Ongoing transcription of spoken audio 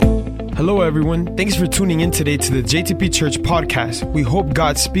Hello, everyone. Thanks for tuning in today to the JTP Church podcast. We hope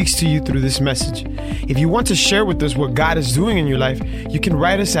God speaks to you through this message. If you want to share with us what God is doing in your life, you can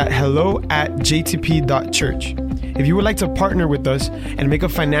write us at hello@jtp.church. If you would like to partner with us and make a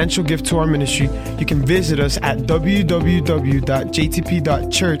financial gift to our ministry, you can visit us at www.jtp.church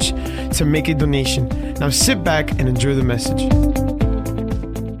to make a donation. Now sit back and enjoy the message.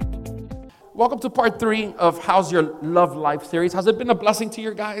 Welcome to part 3 of How's Your Love Life series. Has it been a blessing to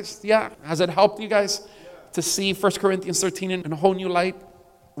you guys? Yeah. Has it helped you guys to see 1 Corinthians 13 in a whole new light?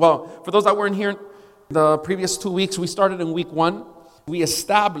 Well, for those that weren't here, the previous 2 weeks, we started in week 1. We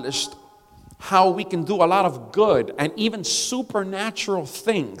established how we can do a lot of good and even supernatural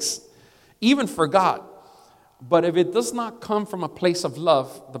things, even for God. But if it does not come from a place of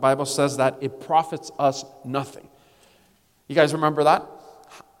love, the Bible says that it profits us nothing. You guys remember that?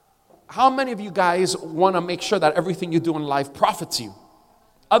 How many of you guys want to make sure that everything you do in life profits you?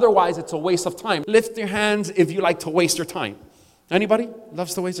 Otherwise, it's a waste of time. Lift your hands if you like to waste your time. Anybody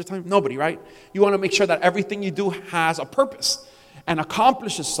loves to waste their time? Nobody, right? You want to make sure that everything you do has a purpose and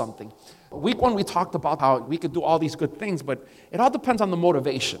accomplishes something. Week 1, we talked about how we could do all these good things, but it all depends on the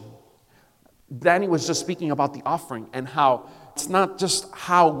motivation. Danny was just speaking about the offering and how it's not just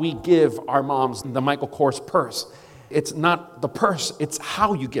how we give our moms the Michael Kors purse. It's not the purse, it's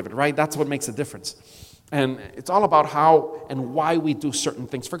how you give it, right? That's what makes a difference. And it's all about how and why we do certain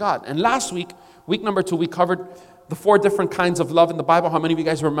things for God. And last week, week number 2, we covered the 4 different kinds of love in the Bible. How many of you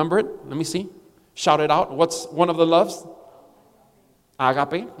guys remember it? Let me see. Shout it out. What's one of the loves?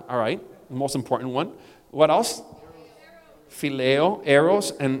 Agape. All right. The most important one. What else? Phileo,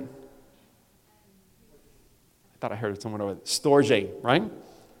 eros, and I thought I heard it somewhere over there. Storge, right?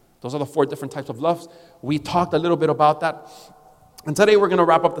 Those are the 4 different types of loves. We talked a little bit about that. And today we're going to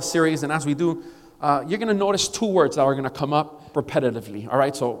wrap up the series. And as we do, you're going to notice 2 words that are going to come up repetitively. All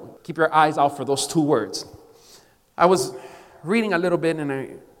right, so keep your eyes out for those 2 words. I was reading a little bit and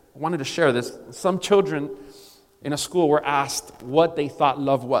I wanted to share this. Some children in a school were asked what they thought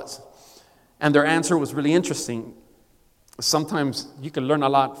love was. And their answer was really interesting. Sometimes you can learn a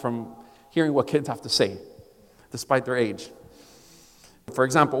lot from hearing what kids have to say, despite their age. For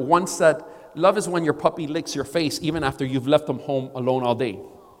example, one said, love is when your puppy licks your face even after you've left them home alone all day.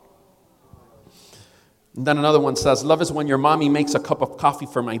 And then another one says, love is when your mommy makes a cup of coffee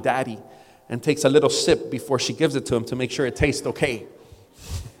for my daddy and takes a little sip before she gives it to him to make sure it tastes okay.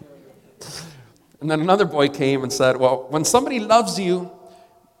 And then another boy came and said, well, when somebody loves you,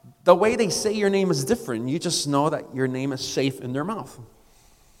 the way they say your name is different. You just know that your name is safe in their mouth.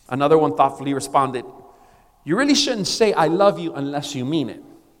 Another one thoughtfully responded, you really shouldn't say I love you unless you mean it.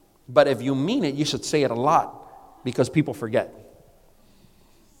 But if you mean it, you should say it a lot because people forget.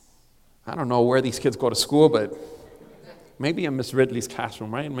 I don't know where these kids go to school, but maybe in Miss Ridley's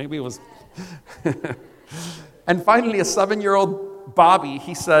classroom, right? Maybe it was. And finally, a 7-year-old Bobby,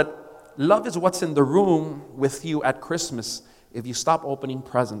 he said, love is what's in the room with you at Christmas if you stop opening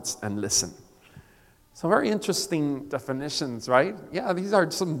presents and listen. So very interesting definitions, right? Yeah, these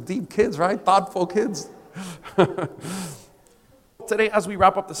are some deep kids, right? Thoughtful kids. Today, as we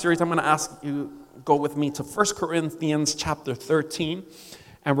wrap up the series, I'm going to ask you go with me to 1 Corinthians chapter 13,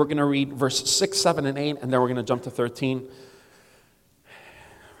 and we're going to read verse 6, 7, and 8, and then we're going to jump to 13.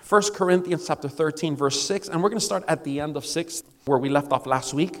 1 Corinthians chapter 13, verse 6, and we're going to start at the end of 6, where we left off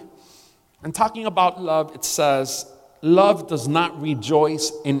last week. And talking about love, it says, love does not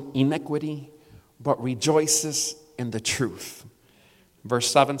rejoice in iniquity, but rejoices in the truth. Verse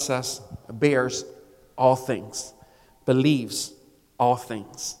 7 says, bears all things, believes all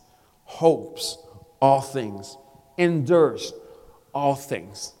things, hopes all things, endures all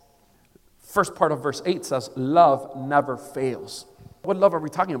things. First part of verse 8 says, love never fails. What love are we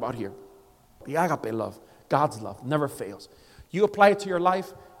talking about here? The agape love, God's love, never fails. You apply it to your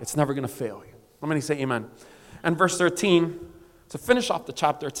life, it's never going to fail you. How many say amen? And verse 13, to finish off the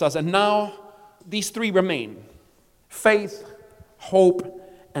chapter, it says, and now these 3 remain, faith, hope,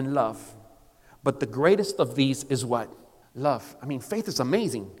 and love. But the greatest of these is what? Love. I mean, faith is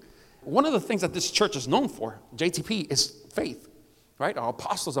amazing. One of the things that this church is known for, JTP, is faith, right? Our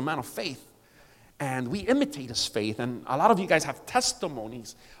apostle is a man of faith. And we imitate his faith. And a lot of you guys have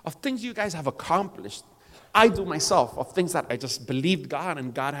testimonies of things you guys have accomplished. I do myself, of things that I just believed God,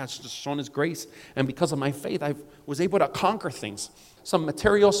 and God has just shown his grace. And because of my faith, I was able to conquer things. Some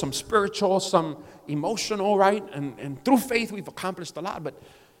material, some spiritual, some emotional, right? And through faith, we've accomplished a lot. But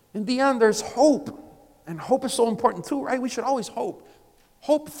in the end, there's hope. And hope is so important too, right? We should always hope.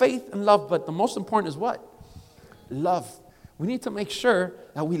 Hope, faith, and love. But the most important is what? Love. We need to make sure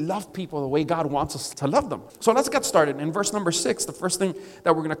that we love people the way God wants us to love them. So let's get started. In verse number 6, the first thing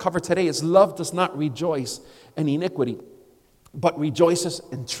that we're going to cover today is love does not rejoice in iniquity, but rejoices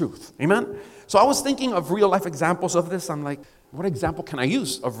in truth. Amen? So I was thinking of real life examples of this. I'm like, what example can I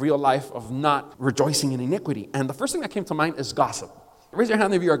use of real life of not rejoicing in iniquity? And the first thing that came to mind is gossip. Raise your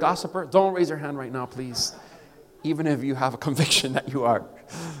hand if you're a gossiper. Don't raise your hand right now, please. Even if you have a conviction that you are.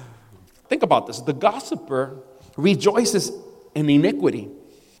 Think about this. The gossiper rejoices in iniquity.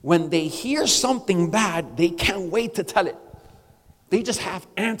 When they hear something bad, they can't wait to tell it. They just have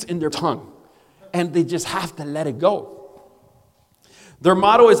ants in their tongue, and they just have to let it go. Their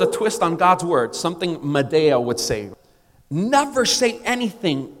motto is a twist on God's word, something Medea would say. Never say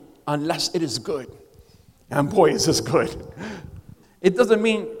anything unless it is good. And boy, is this good. It doesn't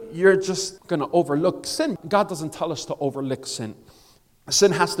mean you're just going to overlook sin. God doesn't tell us to overlook sin.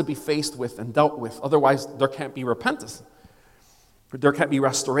 Sin has to be faced with and dealt with. Otherwise, there can't be repentance. There can't be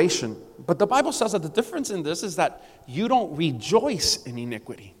restoration. But the Bible says that the difference in this is that you don't rejoice in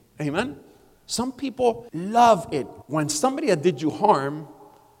iniquity. Amen? Some people love it when somebody that did you harm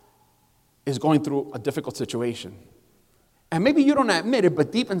is going through a difficult situation. And maybe you don't admit it,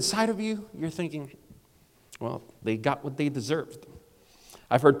 but deep inside of you, you're thinking, well, they got what they deserved.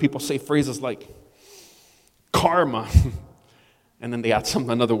 I've heard people say phrases like karma, and then they add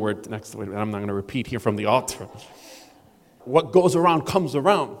another word next to it that I'm not going to repeat here from the altar. What goes around comes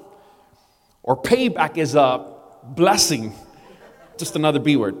around. Or payback is a blessing. Just another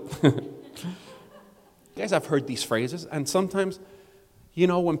B word. You guys have heard these phrases, and sometimes,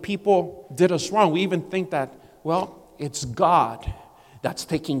 when people did us wrong, we even think that, well, it's God that's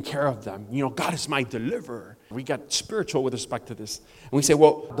taking care of them. God is my deliverer. We get spiritual with respect to this. And we say,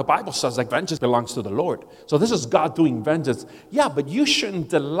 well, the Bible says that vengeance belongs to the Lord. So this is God doing vengeance. Yeah, but you shouldn't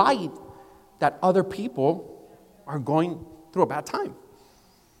delight that other people are going through a bad time.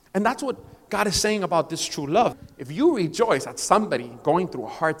 And that's what God is saying about this true love. If you rejoice at somebody going through a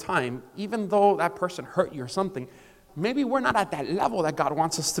hard time, even though that person hurt you or something, maybe we're not at that level that God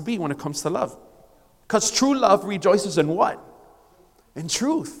wants us to be when it comes to love. Because true love rejoices in what? In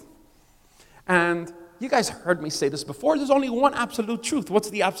truth. And you guys heard me say this before. There's only one absolute truth. What's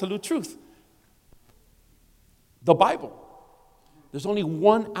the absolute truth? The Bible. There's only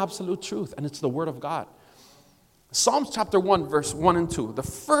one absolute truth, and it's the Word of God. Psalms chapter 1, verse 1 and 2. The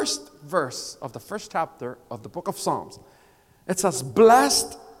first verse of the first chapter of the book of Psalms. It says,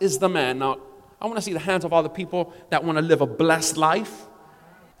 blessed is the man. Now, I want to see the hands of all the people that want to live a blessed life.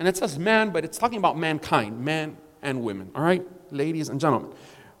 And it says man, but it's talking about mankind, men and women, all right, ladies and gentlemen.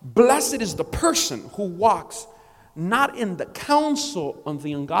 Blessed is the person who walks not in the counsel of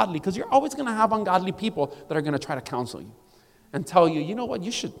the ungodly, because you're always going to have ungodly people that are going to try to counsel you and tell you, you know what,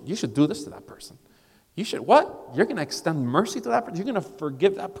 you should do this to that person. You should what? You're going to extend mercy to that person? You're going to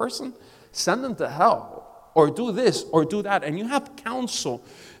forgive that person? Send them to hell, or do this, or do that. And you have counsel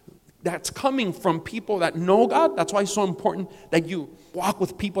that's coming from people that know God. That's why it's so important that you walk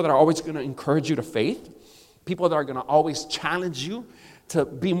with people that are always going to encourage you to faith, people that are going to always challenge you to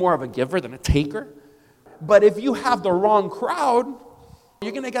be more of a giver than a taker. But if you have the wrong crowd,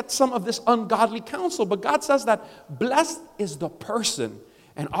 you're going to get some of this ungodly counsel. But God says that blessed is the person.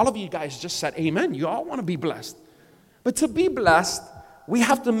 And all of you guys just said amen. You all want to be blessed. But to be blessed, we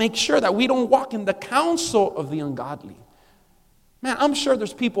have to make sure that we don't walk in the counsel of the ungodly. Man, I'm sure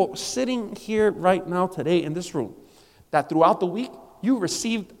there's people sitting here right now today in this room that throughout the week, you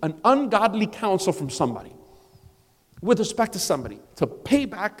received an ungodly counsel from somebody with respect to somebody, to pay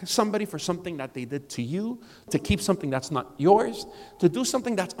back somebody for something that they did to you, to keep something that's not yours, to do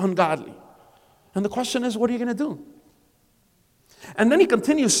something that's ungodly. And the question is, what are you going to do? And then he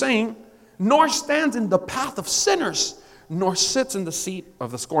continues saying, nor stands in the path of sinners, nor sits in the seat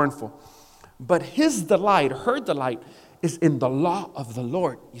of the scornful. But his delight, her delight, is in the law of the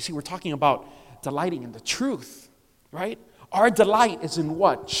Lord. You see, we're talking about delighting in the truth, right? Our delight is in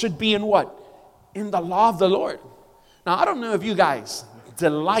what? Should be in what? In the law of the Lord. Now, I don't know if you guys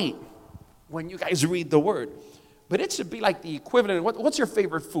delight when you guys read the word, but it should be like the equivalent. What's your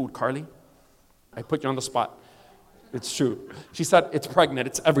favorite food, Carly? I put you on the spot. It's true. She said it's pregnant.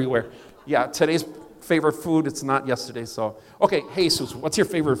 It's everywhere. Yeah, today's favorite food, it's not yesterday. So, okay, Jesus, what's your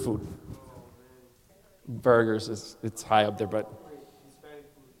favorite food? Burgers, it's high up there, but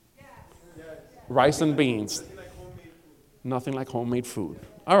rice and beans. Nothing like homemade food.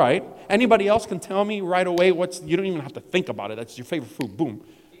 All right. Anybody else can tell me right away you don't even have to think about it. That's your favorite food. Boom.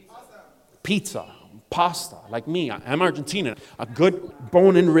 Pizza, pasta, like me. I'm Argentinian. A good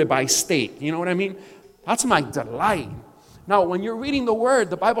bone-in ribeye steak. You know what I mean? That's my delight. Now, when you're reading the word,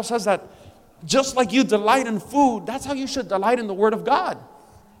 the Bible says that Just like you delight in food, that's how you should delight in the Word of God.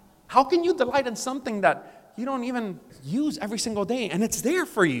 How can you delight in something that you don't even use every single day and it's there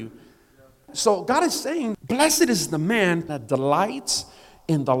for you? So God is saying, blessed is the man that delights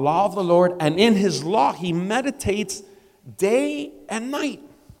in the law of the Lord, and in his law he meditates day and night.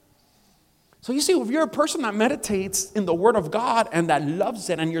 So you see, if you're a person that meditates in the Word of God and that loves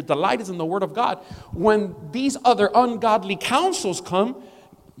it, and your delight is in the Word of God, when these other ungodly counsels come,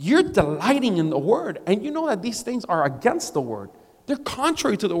 you're delighting in the Word. And you know that these things are against the Word. They're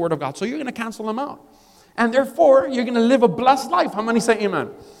contrary to the Word of God. So you're going to cancel them out. And therefore, you're going to live a blessed life. How many say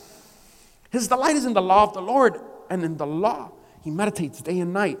amen? His delight is in the law of the Lord, and in the law he meditates day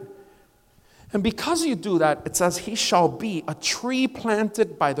and night. And because you do that, it says, he shall be a tree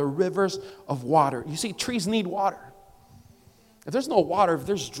planted by the rivers of water. You see, trees need water. If there's no water, if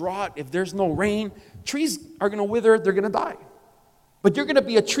there's drought, if there's no rain, trees are going to wither, they're going to die. But you're going to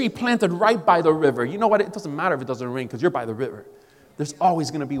be a tree planted right by the river. You know what? It doesn't matter if it doesn't rain because you're by the river. There's always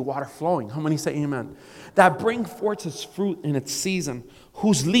going to be water flowing. How many say amen? That bring forth its fruit in its season,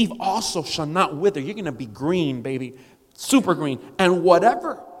 whose leaf also shall not wither. You're going to be green, baby. Super green. And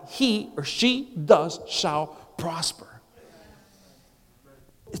whatever he or she does shall prosper.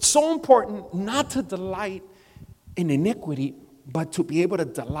 It's so important not to delight in iniquity, but to be able to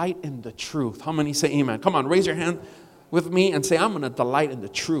delight in the truth. How many say amen? Come on, raise your hand with me and say, I'm going to delight in the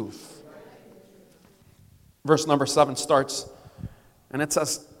truth. Verse number 7 starts, and it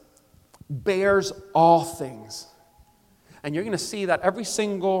says, bears all things. And you're going to see that every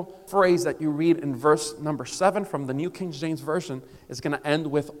single phrase that you read in verse number 7 from the New King James Version is going to end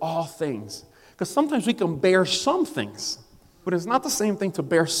with all things. Because sometimes we can bear some things, but it's not the same thing to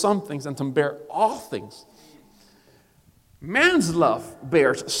bear some things and to bear all things. Man's love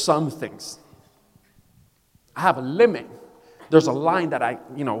bears some things. I have a limit. There's a line that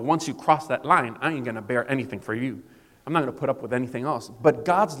once you cross that line, I ain't going to bear anything for you. I'm not going to put up with anything else. But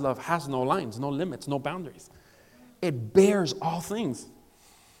God's love has no lines, no limits, no boundaries. It bears all things.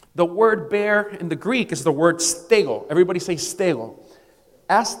 The word bear in the Greek is the word stego. Everybody say stego.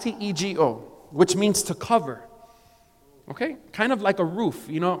 S-T-E-G-O, which means to cover. Okay? Kind of like a roof.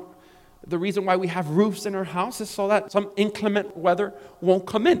 You know, the reason why we have roofs in our house is so that some inclement weather won't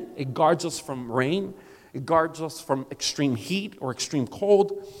come in. It guards us from rain. It guards us from extreme heat or extreme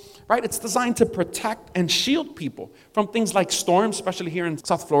cold. Right? It's designed to protect and shield people from things like storms, especially here in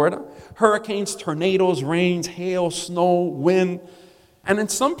South Florida, hurricanes, tornadoes, rains, hail, snow, wind. And in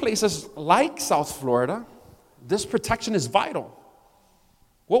some places like South Florida, this protection is vital.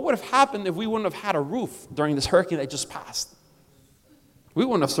 What would have happened if we wouldn't have had a roof during this hurricane that just passed? We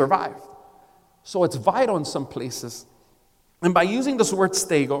wouldn't have survived. So it's vital in some places. And by using this word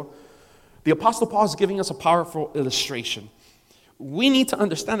stego, the Apostle Paul is giving us a powerful illustration. We need to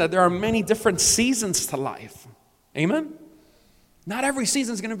understand that there are many different seasons to life. Amen? Not every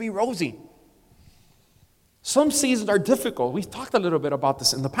season is going to be rosy. Some seasons are difficult. We've talked a little bit about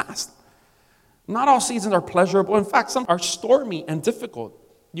this in the past. Not all seasons are pleasurable. In fact, some are stormy and difficult.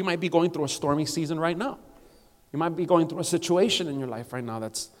 You might be going through a stormy season right now. You might be going through a situation in your life right now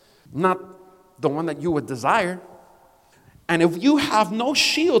that's not the one that you would desire. And if you have no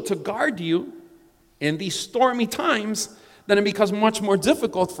shield to guard you in these stormy times, then it becomes much more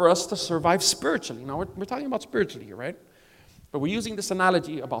difficult for us to survive spiritually. Now, we're talking about spiritually here, right? But we're using this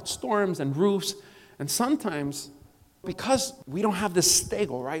analogy about storms and roofs. And sometimes, because we don't have this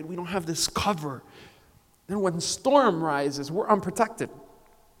stego, right? We don't have this cover. Then when storm rises, we're unprotected.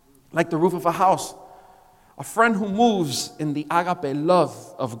 Like the roof of a house. A friend who moves in the agape love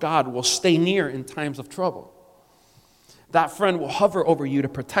of God will stay near in times of trouble. That friend will hover over you to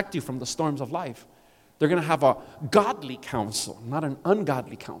protect you from the storms of life. They're going to have a godly counsel, not an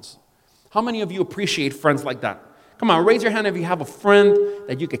ungodly counsel. How many of you appreciate friends like that? Come on, raise your hand if you have a friend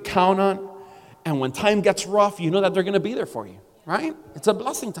that you could count on. And when time gets rough, you know that they're going to be there for you, right? It's a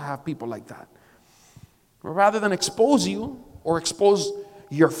blessing to have people like that. Rather than expose you or expose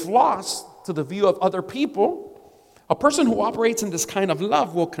your flaws to the view of other people, a person who operates in this kind of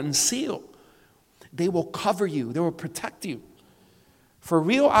love will conceal. They will cover you. They will protect you. For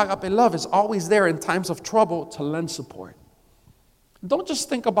real agape love is always there in times of trouble to lend support. Don't just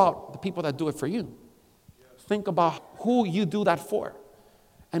think about the people that do it for you. Think about who you do that for.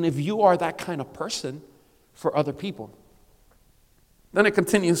 And if you are that kind of person for other people. Then it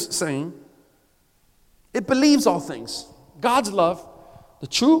continues saying, it believes all things. God's love, the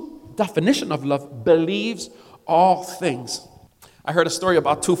true definition of love, believes all things. I heard a story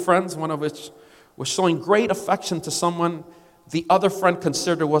about two friends, one of which was showing great affection to someone the other friend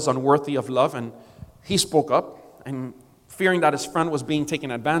considered was unworthy of love, and he spoke up and fearing that his friend was being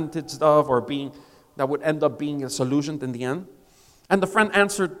taken advantage of or that would end up being disillusioned in the end. And the friend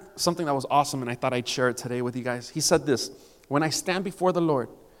answered something that was awesome, and I thought I'd share it today with you guys. He said this: "When I stand before the Lord,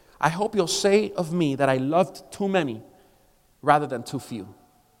 I hope you'll say of me that I loved too many rather than too few."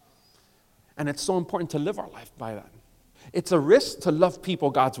 And it's so important to live our life by that. It's a risk to love people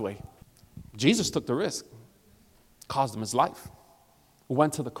God's way. Jesus took the risk, cost him his life,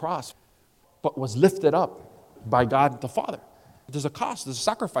 went to the cross, but was lifted up by God the Father. There's a cost, there's a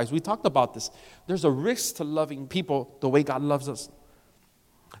sacrifice. We talked about this. There's a risk to loving people the way God loves us.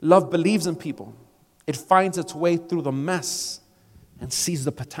 Love believes in people. It finds its way through the mess and sees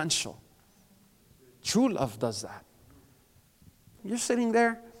the potential. True love does that. You're sitting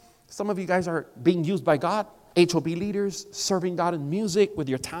there. Some of you guys are being used by God. HOB leaders, serving God in music with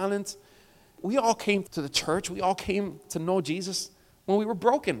your talents. We all came to the church. We all came to know Jesus when we were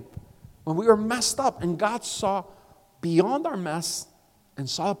broken, when we were messed up. And God saw beyond our mess and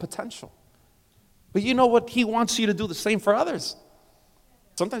saw the potential. But you know what? He wants you to do the same for others.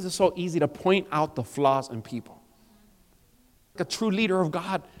 Sometimes it's so easy to point out the flaws in people. A true leader of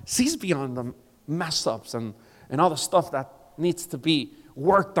God sees beyond the mess-ups and all the stuff that needs to be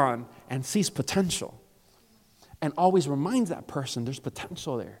worked on and sees potential. And always reminds that person there's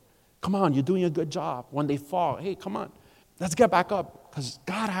potential there. Come on, you're doing a good job. When they fall, hey, come on, let's get back up because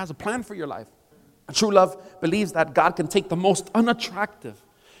God has a plan for your life. A true love believes that God can take the most unattractive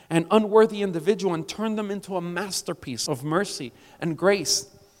and unworthy individual and turn them into a masterpiece of mercy and grace.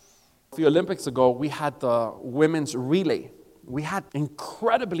 A few Olympics ago, we had the women's relay. We had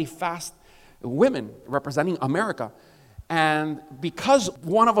incredibly fast women representing America. And because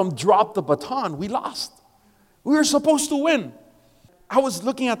one of them dropped the baton, we lost. We were supposed to win. I was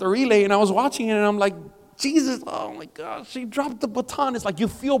looking at the relay and I was watching it and I'm like, Jesus, oh my gosh, she dropped the baton. It's like you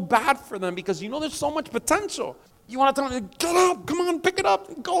feel bad for them because you know there's so much potential. You want to tell them, get up, come on, pick it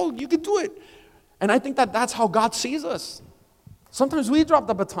up, go, you can do it. And I think that's how God sees us. Sometimes we drop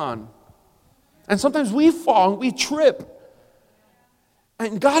the baton. And sometimes we fall and we trip.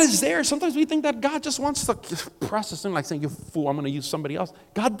 And God is there. Sometimes we think that God just wants to press us in like saying, you fool, I'm going to use somebody else.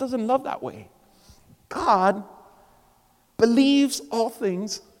 God doesn't love that way. God believes all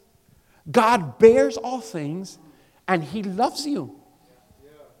things. God bears all things. And He loves you.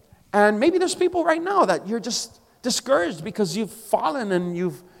 And maybe there's people right now that you're just discouraged because you've fallen and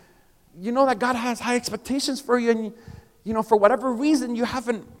you know that God has high expectations for you. And you know, for whatever reason, you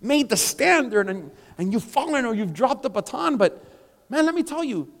haven't made the standard and you've fallen or you've dropped the baton. But man, let me tell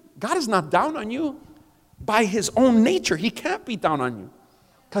you, God is not down on you. By His own nature, He can't be down on you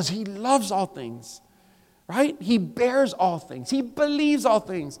because He loves all things, right? He bears all things. He believes all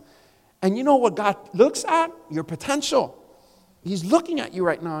things. And you know what God looks at? Your potential. He's looking at you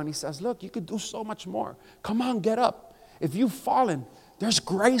right now and He says, look, you could do so much more. Come on, get up. If you've fallen, there's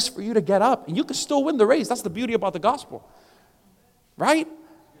grace for you to get up. And you can still win the race. That's the beauty about the gospel, right?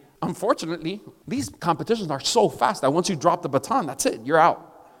 Unfortunately, these competitions are so fast that once you drop the baton, that's it. You're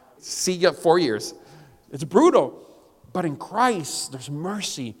out. See you at 4 years. It's brutal. But in Christ, there's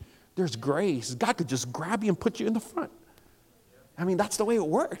mercy. There's grace. God could just grab you and put you in the front. I mean, that's the way it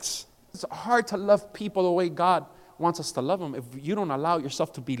works. It's hard to love people the way God wants us to love them if you don't allow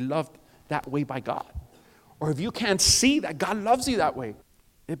yourself to be loved that way by God. Or if you can't see that God loves you that way.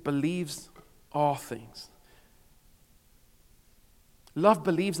 It believes all things. Love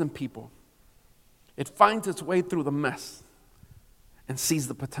believes in people. It finds its way through the mess and sees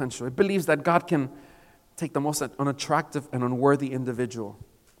the potential. It believes that God can take the most unattractive and unworthy individual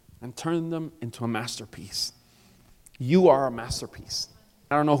and turn them into a masterpiece. You are a masterpiece.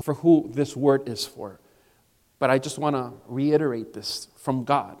 I don't know for who this word is for, but I just want to reiterate this from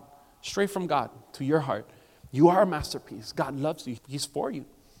God, straight from God to your heart. You are a masterpiece. God loves you. He's for you.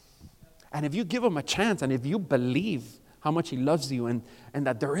 And if you give Him a chance and if you believe how much He loves you and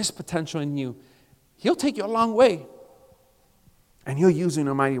that there is potential in you, He'll take you a long way. And He'll use you in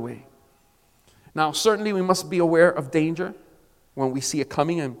a mighty way. Now, certainly we must be aware of danger when we see it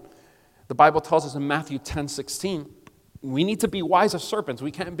coming. And the Bible tells us in Matthew 10:16, we need to be wise as serpents.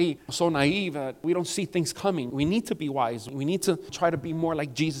 We can't be so naive that we don't see things coming. We need to be wise. We need to try to be more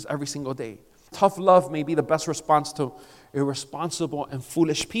like Jesus every single day. Tough love may be the best response to irresponsible and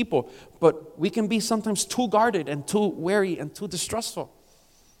foolish people, but we can be sometimes too guarded and too wary and too distrustful.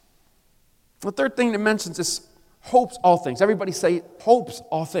 The third thing it mentions is hopes all things. Everybody say, hopes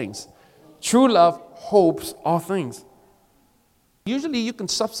all things. True love hopes all things. Usually you can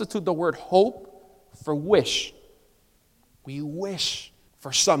substitute the word hope for wish. We wish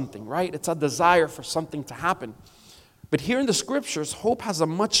for something, right? It's a desire for something to happen. But here in the scriptures, hope has a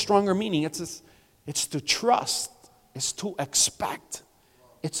much stronger meaning. It's to trust is to expect.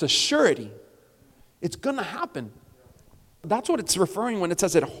 It's a surety. It's going to happen. That's what it's referring when it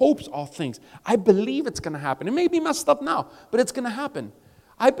says it hopes all things. I believe it's going to happen. It may be messed up now, but it's going to happen.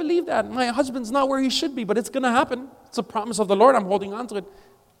 I believe that my husband's not where he should be, but it's going to happen. It's a promise of the Lord. I'm holding on to it.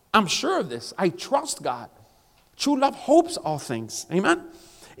 I'm sure of this. I trust God. True love hopes all things. Amen?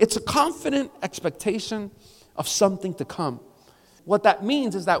 It's a confident expectation of something to come. What that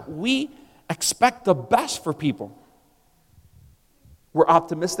means is that we expect the best for people. We're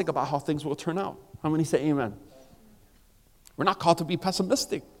optimistic about how things will turn out. How many say amen? We're not called to be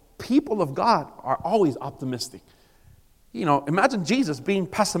pessimistic. People of God are always optimistic. You know, imagine Jesus being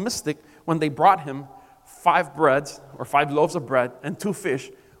pessimistic when they brought him 5 breads or 5 loaves of bread and 2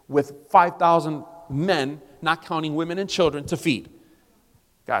 fish with 5,000 men, not counting women and children, to feed.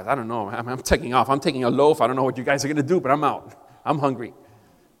 Guys, I don't know. I'm taking off. I'm taking a loaf. I don't know what you guys are going to do, but I'm out. I'm hungry.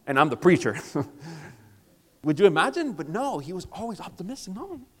 And I'm the preacher. Would you imagine? But no, he was always optimistic.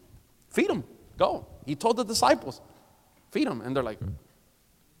 No, feed them. Go. He told the disciples, feed them. And they're like,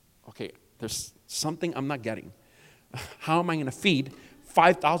 okay, there's something I'm not getting. How am I going to feed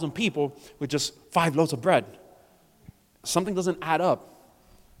 5,000 people with just 5 loaves of bread? Something doesn't add up.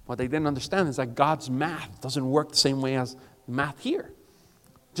 What they didn't understand is that God's math doesn't work the same way as math here.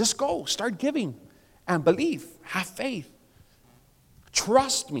 Just go. Start giving and believe. Have faith.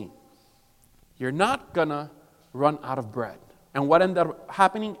 Trust me. You're not going to run out of bread. And what ended up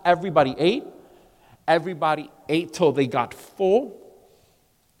happening? Everybody ate. Everybody ate till they got full.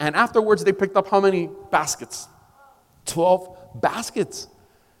 And afterwards, they picked up how many baskets? 12 baskets.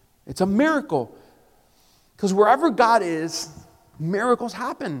 It's a miracle. Because wherever God is, miracles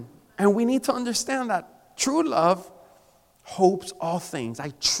happen. And we need to understand that true love hopes all things.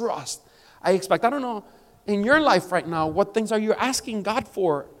 I trust. I expect. I don't know, in your life right now, what things are you asking God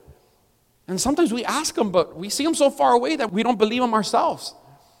for? And sometimes we ask him, but we see him so far away that we don't believe him ourselves.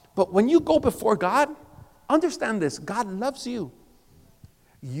 But when you go before God, understand this. God loves you.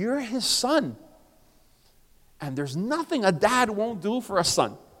 You're his son. And there's nothing a dad won't do for a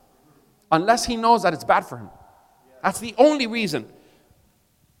son unless he knows that it's bad for him. That's the only reason.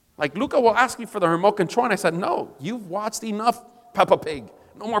 Like Luca will ask me for the remote control, and I said, no, you've watched enough Peppa Pig.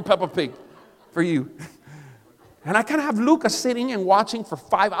 No more Peppa Pig for you. And I kind of have Luca sitting and watching for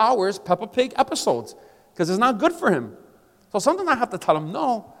 5 hours Peppa Pig episodes because it's not good for him. So sometimes I have to tell him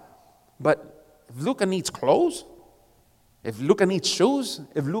no. But if Luca needs clothes, if Luca needs shoes,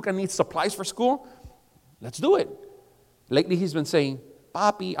 if Luca needs supplies for school, let's do it. Lately he's been saying,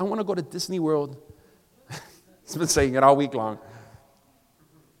 Papi, I want to go to Disney World. He's been saying it all week long.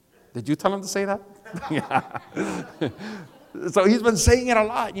 Did you tell him to say that? Yeah. So he's been saying it a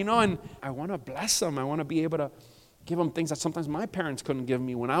lot, you know, and I want to bless him. I want to be able to give him things that sometimes my parents couldn't give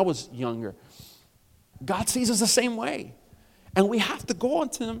me when I was younger. God sees us the same way. And we have to go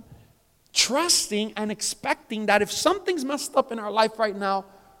unto him trusting and expecting that if something's messed up in our life right now,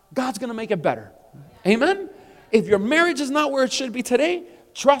 God's going to make it better. Amen? If your marriage is not where it should be today,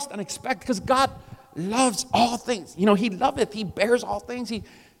 trust and expect because God loves all things. You know, he loveth. He bears all things.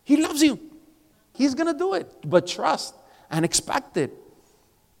 He loves you. He's going to do it. But trust and expect it.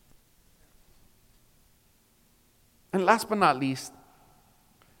 And last but not least,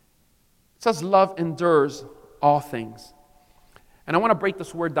 it says love endures all things. And I want to break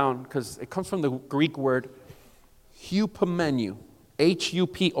this word down because it comes from the Greek word hupomenu.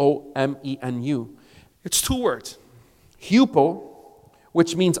 Hupomenu. It's 2 words. Hupo,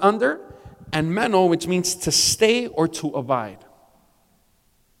 which means under, and meno, which means to stay or to abide.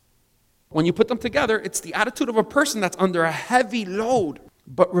 When you put them together, it's the attitude of a person that's under a heavy load,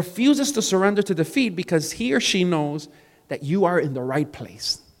 but refuses to surrender to defeat because he or she knows that you are in the right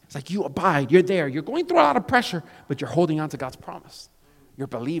place. It's like you abide, you're there, you're going through a lot of pressure, but you're holding on to God's promise. You're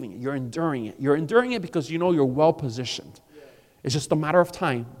believing it, you're enduring it. You're enduring it because you know you're well positioned. It's just a matter of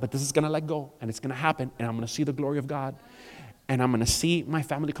time, but this is going to let go, and it's going to happen, and I'm going to see the glory of God. And I'm going to see my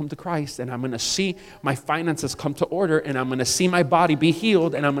family come to Christ, and I'm going to see my finances come to order, and I'm going to see my body be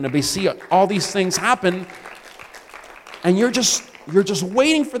healed, and I'm going to see all these things happen. And you're just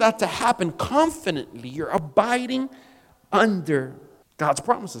waiting for that to happen confidently. You're abiding under God's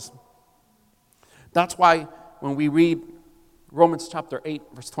promises. That's why when we read Romans chapter 8,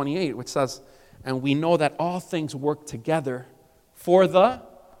 verse 28, which says, and we know that all things work together for the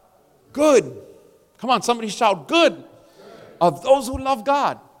good. Come on, somebody shout good. Of those who love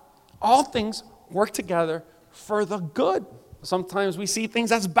God. All things work together for the good. Sometimes we see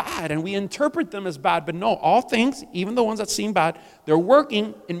things as bad and we interpret them as bad, but no, all things, even the ones that seem bad, they're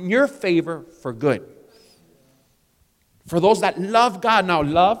working in your favor for good. For those that love God. Now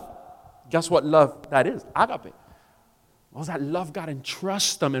love, guess what love that is? Agape. those that love God and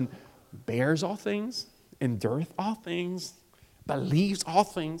trust them and bears all things, endureth all things, believes all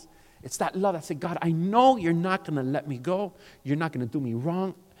things. It's that love that said, God, I know you're not going to let me go. You're not going to do me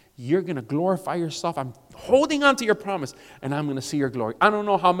wrong. You're going to glorify yourself. I'm holding on to your promise, and I'm going to see your glory. I don't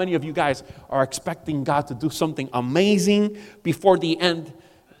know how many of you guys are expecting God to do something amazing before the end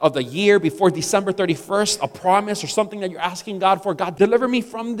of the year, before December 31st, a promise or something that you're asking God for. God, deliver me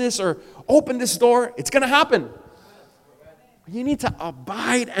from this or open this door. It's going to happen. You need to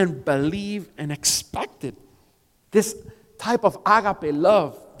abide and believe and expect it. This type of agape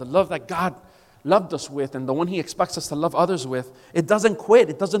love, the love that God loved us with and the one he expects us to love others with, it doesn't quit.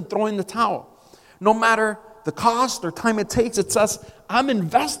 It doesn't throw in the towel. No matter the cost or time it takes, it says, I'm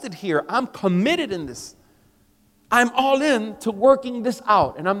invested here. I'm committed in this. I'm all in to working this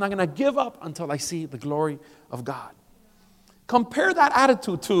out, and I'm not going to give up until I see the glory of God. Compare that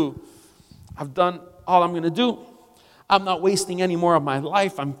attitude to, I've done all I'm going to do. I'm not wasting any more of my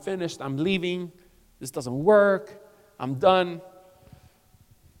life. I'm finished. I'm leaving. This doesn't work. I'm done.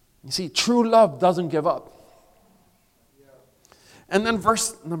 You see, true love doesn't give up. And then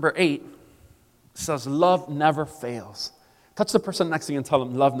verse number 8 says, love never fails. Touch the person next to you and tell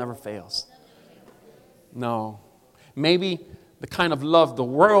them, love never fails. No. Maybe the kind of love the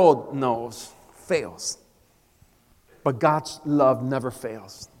world knows fails. But God's love never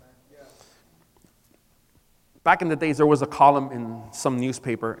fails. Back in the days, there was a column in some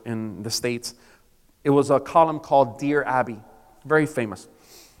newspaper in the States. It was a column called Dear Abby. Very famous.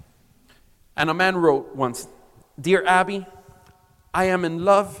 And a man wrote once, Dear Abby, I am in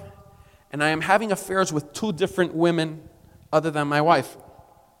love and I am having affairs with 2 different women other than my wife.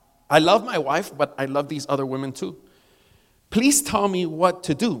 I love my wife, but I love these other women too. Please tell me what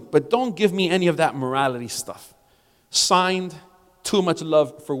to do, but don't give me any of that morality stuff. Signed, Too Much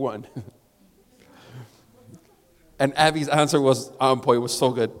Love for One. And Abby's answer was on point. It was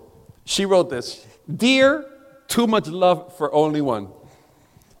so good. She wrote this, Dear, too much love for only one.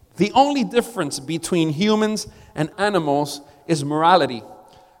 The only difference between humans and animals is morality.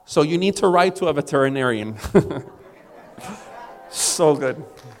 So you need to write to a veterinarian. So good.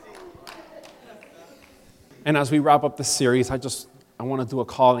 And as we wrap up this series, I want to do a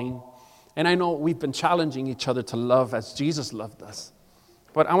calling. And I know we've been challenging each other to love as Jesus loved us.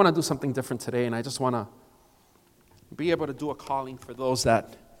 But I want to do something different today, and I just want to be able to do a calling for those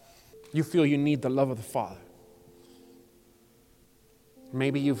that you feel you need the love of the Father.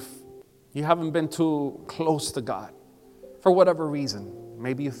 Maybe you haven't been too close to God for whatever reason.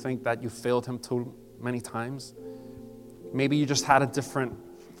 Maybe you think that you failed him too many times. Maybe you just had a different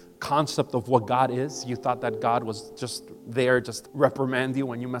concept of what God is. You thought that God was just there, just reprimand you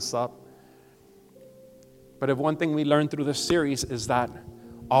when you mess up. But if one thing we learned through this series is that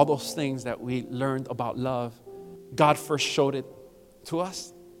all those things that we learned about love, God first showed it to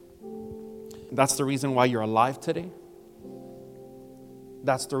us. That's the reason why you're alive today.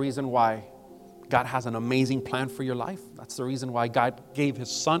 That's the reason why God has an amazing plan for your life. That's the reason why God gave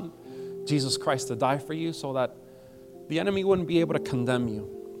his son, Jesus Christ, to die for you so that the enemy wouldn't be able to condemn you.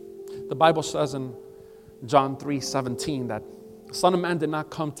 The Bible says in John 3:17 that the Son of Man did not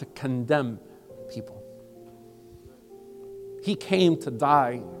come to condemn people. He came to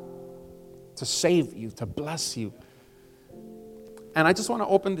die to save you, to bless you. And I just want to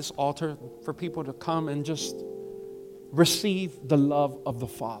open this altar for people to come and just receive the love of the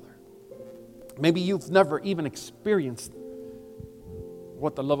Father. Maybe you've never even experienced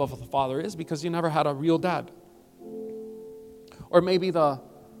what the love of the Father is because you never had a real dad. Or maybe the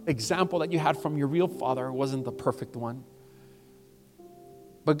example that you had from your real father wasn't the perfect one.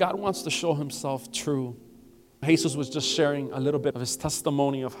 But God wants to show himself true. Jesus was just sharing a little bit of his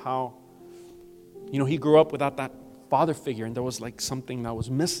testimony of how, he grew up without that father figure and there was like something that was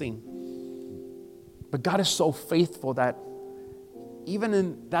missing. But God is so faithful that even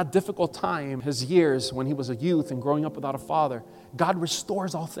in that difficult time, his years when he was a youth and growing up without a father, God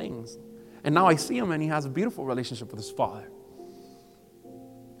restores all things. And now I see him and he has a beautiful relationship with his father.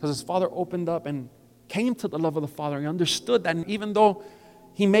 Because his father opened up and came to the love of the Father. He understood that even though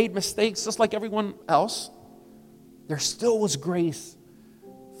he made mistakes just like everyone else, there still was grace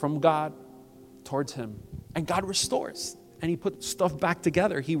from God towards him. And God restores. And he puts stuff back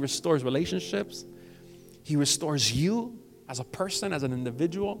together. He restores relationships. He restores you as a person, as an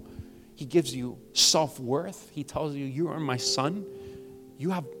individual. He gives you self-worth. He tells you, you are my son.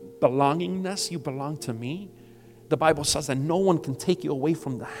 You have belongingness. You belong to me. The Bible says that no one can take you away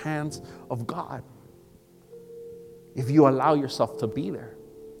from the hands of God if you allow yourself to be there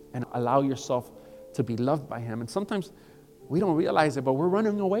and allow yourself to be loved by him. And sometimes we don't realize it, but we're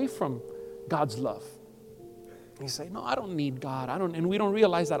running away from God's love. You say, no, I don't need God. And we don't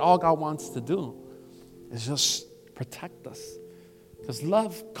realize that all God wants to do is just protect us. Because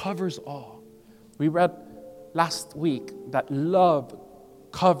love covers all. We read last week that love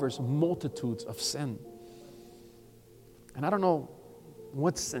covers multitudes of sin. And I don't know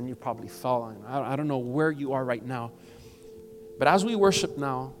what sin you probably fell in. I don't know where you are right now. But as we worship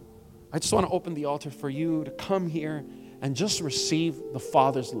now, I just want to open the altar for you to come here and just receive the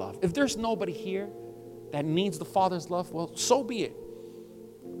Father's love. If there's nobody here that needs the Father's love, well, so be it.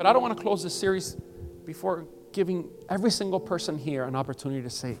 But I don't want to close this series before giving every single person here an opportunity to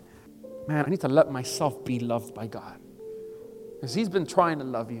say, man, I need to let myself be loved by God. Because He's been trying to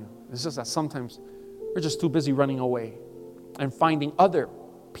love you. It's just that sometimes we're just too busy running away and finding other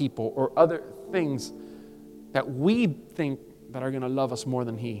people or other things that we think that are going to love us more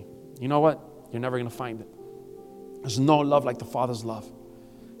than He. You know what? You're never going to find it. There's no love like the Father's love.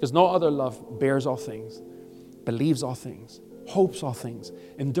 Because no other love bears all things, believes all things, hopes all things,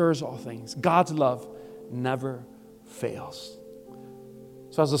 endures all things. God's love never fails.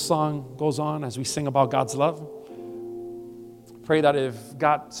 So as the song goes on, as we sing about God's love, pray that if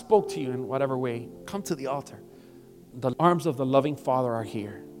God spoke to you in whatever way, come to the altar. The arms of the loving Father are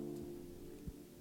here.